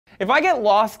If I get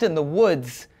lost in the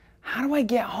woods, how do I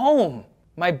get home?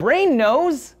 My brain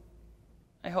knows.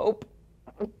 I hope.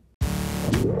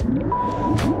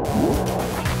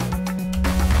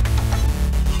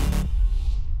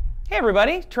 Hey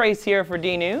everybody, Trace here for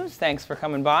D-News. Thanks for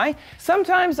coming by.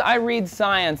 Sometimes I read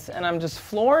science and I'm just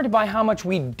floored by how much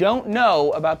we don't know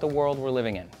about the world we're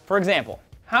living in. For example,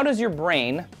 how does your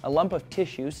brain, a lump of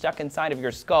tissue stuck inside of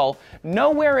your skull,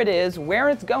 know where it is, where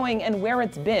it's going, and where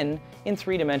it's been in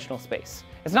three-dimensional space?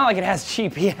 It's not like it has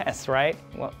GPS, right?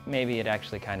 Well, maybe it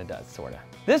actually kind of does, sorta.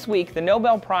 This week, the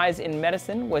Nobel Prize in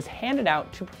Medicine was handed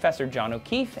out to Professor John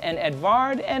O'Keefe and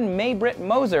Edvard and May-Britt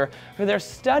Moser for their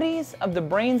studies of the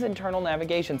brain's internal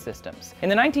navigation systems. In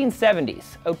the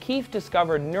 1970s, O'Keefe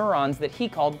discovered neurons that he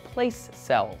called place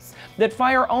cells that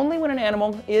fire only when an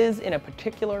animal is in a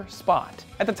particular spot.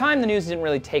 At the time, the news didn't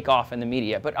really take off in the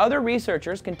media, but other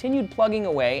researchers continued plugging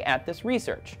away at this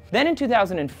research. Then in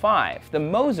 2005, the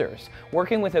Mosers,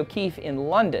 working with O'Keefe in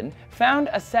London, found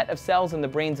a set of cells in the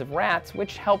brains of rats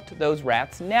which helped those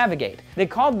rats navigate. They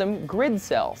called them grid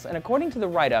cells, and according to the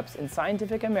write-ups in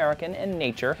Scientific American and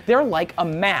Nature, they're like a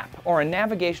map or a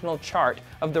navigational chart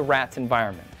of the rat's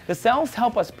environment. The cells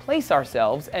help us place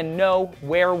ourselves and know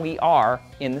where we are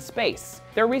in the space.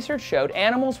 Their research showed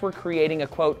animals were creating a,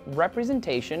 quote,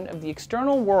 representation of the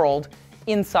external world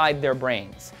inside their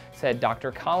brains, said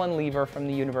Dr. Colin Lever from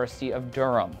the University of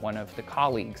Durham, one of the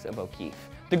colleagues of O'Keefe.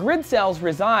 The grid cells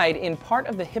reside in part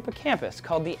of the hippocampus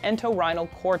called the entorhinal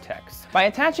cortex. By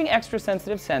attaching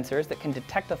extra-sensitive sensors that can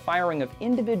detect the firing of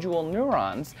individual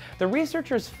neurons, the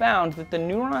researchers found that the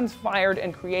neurons fired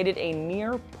and created a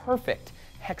near-perfect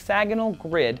hexagonal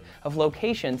grid of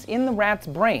locations in the rat's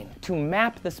brain to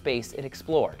map the space it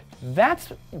explored.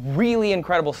 That's really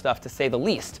incredible stuff, to say the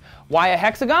least. Why a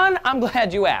hexagon? I'm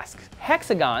glad you asked.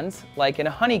 Hexagons, like in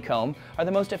a honeycomb, are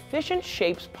the most efficient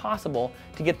shapes possible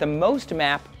to get the most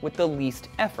map with the least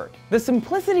effort. The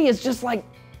simplicity is just like,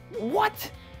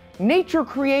 what? Nature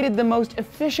created the most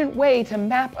efficient way to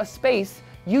map a space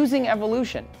using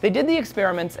evolution. They did the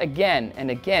experiments again and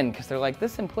again because they're like,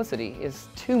 this simplicity is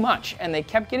too much, and they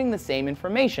kept getting the same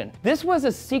information. This was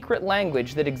a secret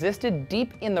language that existed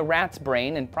deep in the rat's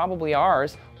brain, and probably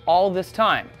ours, all this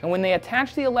time. And when they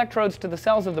attached the electrodes to the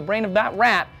cells of the brain of that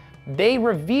rat, they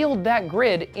revealed that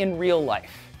grid in real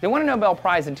life. They won a Nobel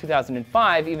Prize in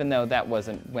 2005, even though that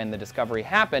wasn't when the discovery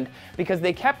happened, because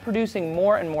they kept producing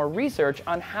more and more research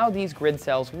on how these grid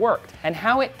cells worked and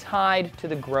how it tied to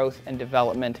the growth and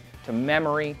development, to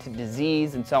memory, to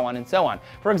disease, and so on and so on.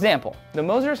 For example, the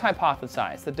Mosers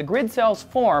hypothesized that the grid cells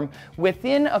form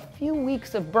within a few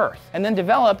weeks of birth and then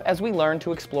develop as we learn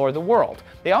to explore the world.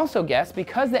 They also guessed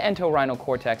because the entorhinal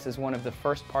cortex is one of the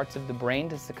first parts of the brain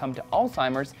to succumb to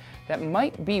Alzheimer's, that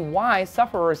might be why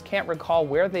sufferers can't recall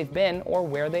where they've been or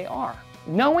where they are.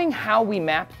 Knowing how we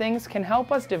map things can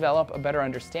help us develop a better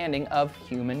understanding of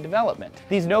human development.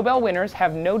 These Nobel winners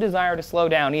have no desire to slow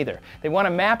down either. They want to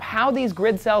map how these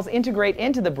grid cells integrate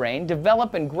into the brain,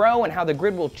 develop and grow, and how the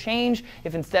grid will change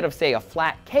if instead of, say, a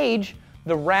flat cage,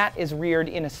 the rat is reared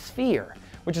in a sphere,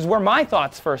 which is where my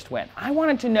thoughts first went. I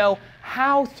wanted to know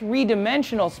how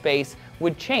three-dimensional space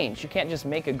would change. You can't just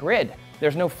make a grid.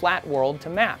 There's no flat world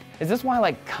to map. Is this why,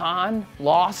 like, Khan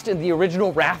lost in the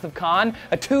original Wrath of Khan?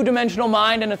 A two-dimensional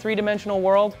mind in a three-dimensional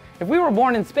world? If we were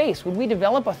born in space, would we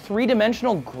develop a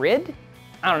three-dimensional grid?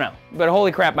 I don't know, but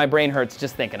holy crap, my brain hurts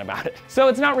just thinking about it. So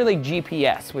it's not really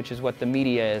GPS, which is what the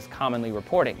media is commonly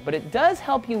reporting, but it does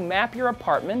help you map your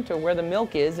apartment or where the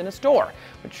milk is in a store,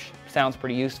 which sounds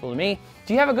pretty useful to me.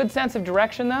 Do you have a good sense of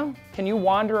direction though? Can you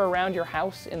wander around your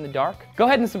house in the dark? Go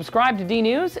ahead and subscribe to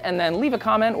D-News and then leave a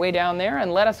comment way down there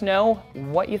and let us know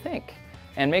what you think.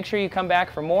 And make sure you come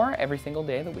back for more every single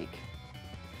day of the week.